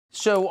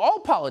So all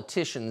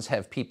politicians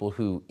have people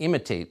who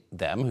imitate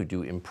them, who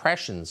do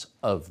impressions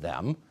of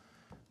them.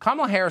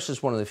 Kamala Harris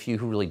is one of the few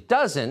who really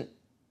doesn't,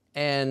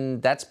 and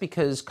that's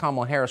because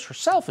Kamala Harris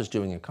herself is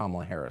doing a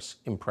Kamala Harris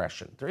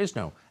impression. There is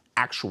no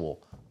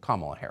actual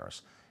Kamala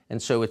Harris.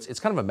 And so it's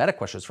kind of a meta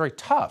question. It's very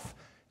tough.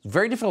 It's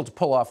very difficult to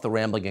pull off the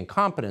rambling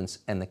incompetence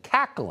and the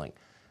cackling.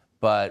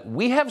 But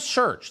we have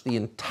searched the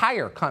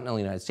entire continental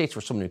United States for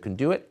someone who can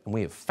do it, and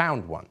we have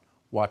found one.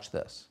 Watch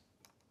this.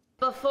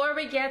 Before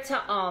we get to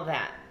all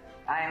that,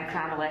 I am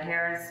Kamala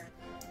Harris.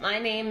 my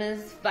name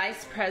is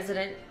Vice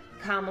President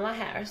Kamala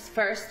Harris,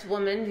 first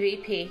woman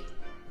VP.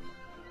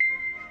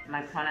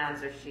 My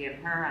pronouns are she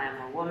and her. I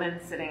am a woman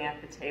sitting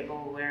at the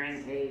table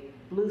wearing a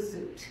blue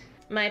suit.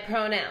 My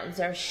pronouns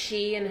are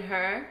she and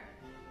her,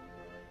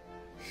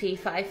 fee,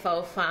 fi,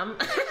 fo, fum.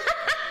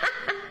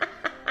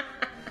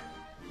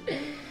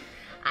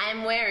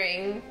 I'm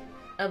wearing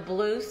a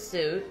blue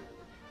suit,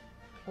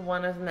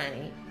 one of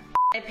many.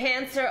 My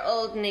pants are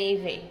Old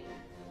Navy,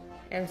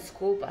 and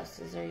school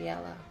buses are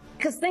yellow.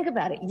 Because think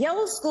about it,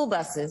 yellow school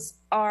buses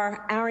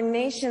are our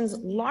nation's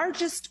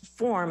largest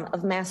form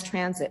of mass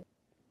transit.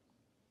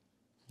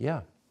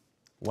 Yeah,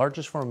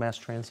 largest form of mass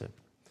transit.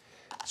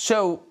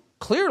 So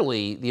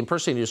clearly, the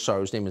impersonator you saw,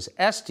 whose name is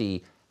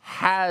Esty,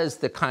 has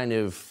the kind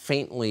of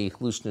faintly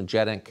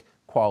hallucinogenic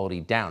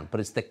quality down, but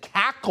it's the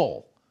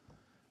cackle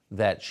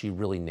that she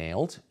really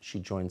nailed. She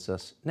joins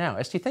us now.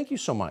 Esty, thank you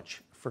so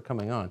much for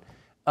coming on.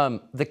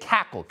 The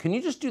cackle, can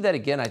you just do that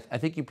again? I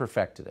think you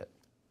perfected it.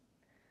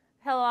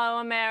 Hello,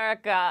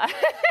 America.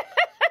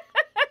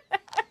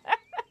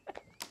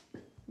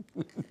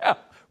 No,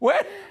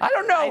 what? I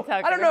don't know.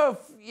 Hi, I don't know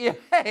if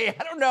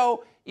I don't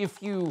know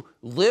if you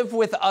live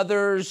with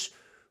others,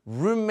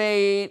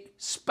 roommate,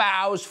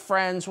 spouse,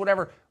 friends,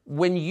 whatever.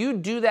 When you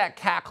do that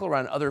cackle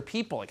around other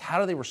people, like how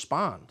do they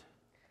respond?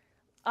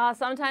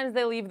 Sometimes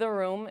they leave the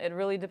room. It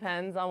really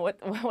depends on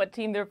what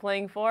team they're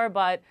playing for,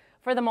 but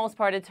for the most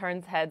part, it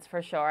turns heads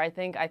for sure. I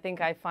think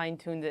I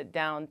fine-tuned it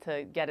down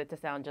to get it to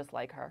sound just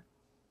like her.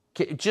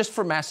 Just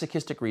for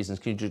masochistic reasons,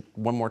 can you do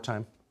one more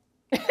time?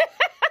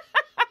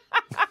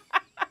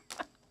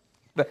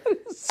 That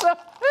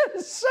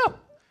is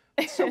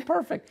so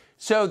perfect.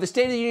 So the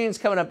State of the Union is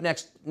coming up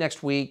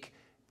next week.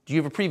 Do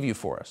you have a preview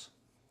for us?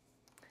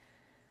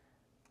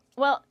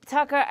 Well,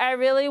 Tucker, I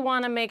really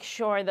want to make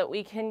sure that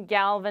we can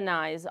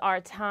galvanize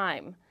our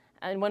time.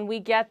 And when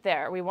we get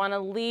there, we want to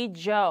lead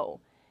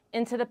Joe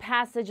into the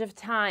passage of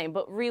time,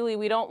 but really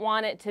we don't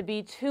want it to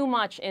be too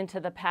much into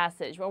the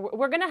passage.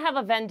 We're going to have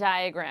a Venn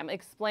diagram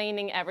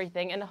explaining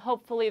everything, and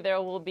hopefully there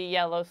will be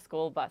yellow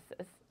school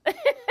buses.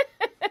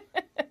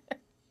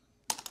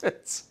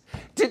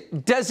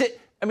 Does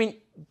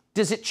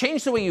it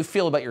change the way you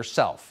feel about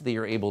yourself that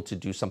you're able to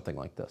do something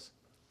like this?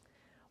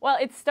 Well,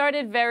 it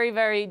started very,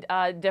 very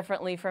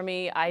differently for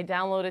me. I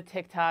downloaded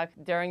TikTok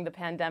during the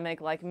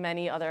pandemic, like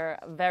many other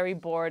very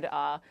bored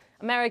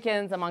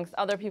Americans, amongst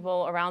other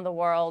people around the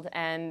world.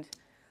 And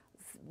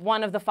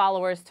one of the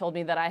followers told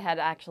me that I had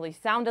actually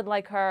sounded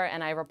like her,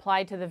 and I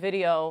replied to the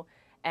video.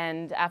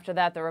 And after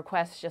that, the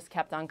requests just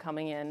kept on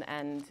coming in.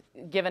 And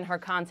given her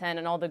content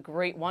and all the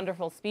great,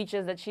 wonderful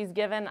speeches that she's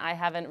given, I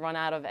haven't run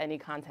out of any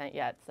content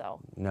yet. So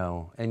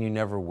no, and you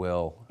never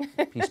will.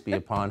 Peace be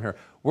upon her.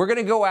 We're going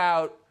to go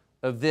out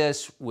of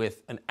this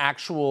with an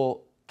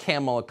actual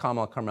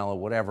Kamala,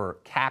 whatever,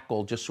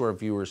 cackle, just so our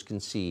viewers can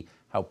see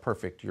how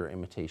perfect your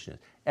imitation is.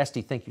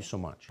 Esty, thank you so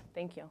much.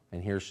 Thank you.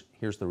 And here's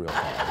the real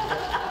thing.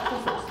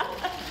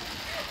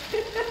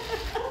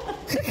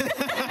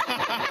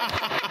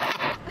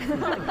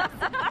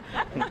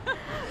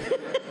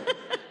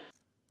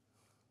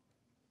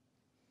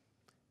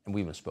 And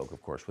we misspoke,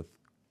 of course, with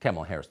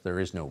Kamala Harris. There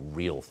is no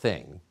real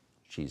thing.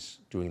 She's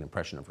doing an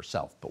impression of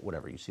herself, but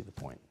whatever, you see the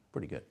point.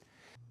 Pretty good.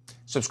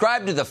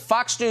 Subscribe to the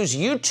Fox News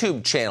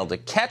YouTube channel to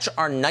catch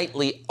our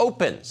nightly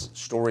opens,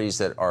 stories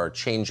that are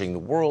changing the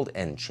world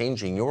and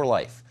changing your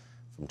life.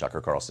 From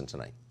Tucker Carlson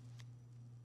tonight.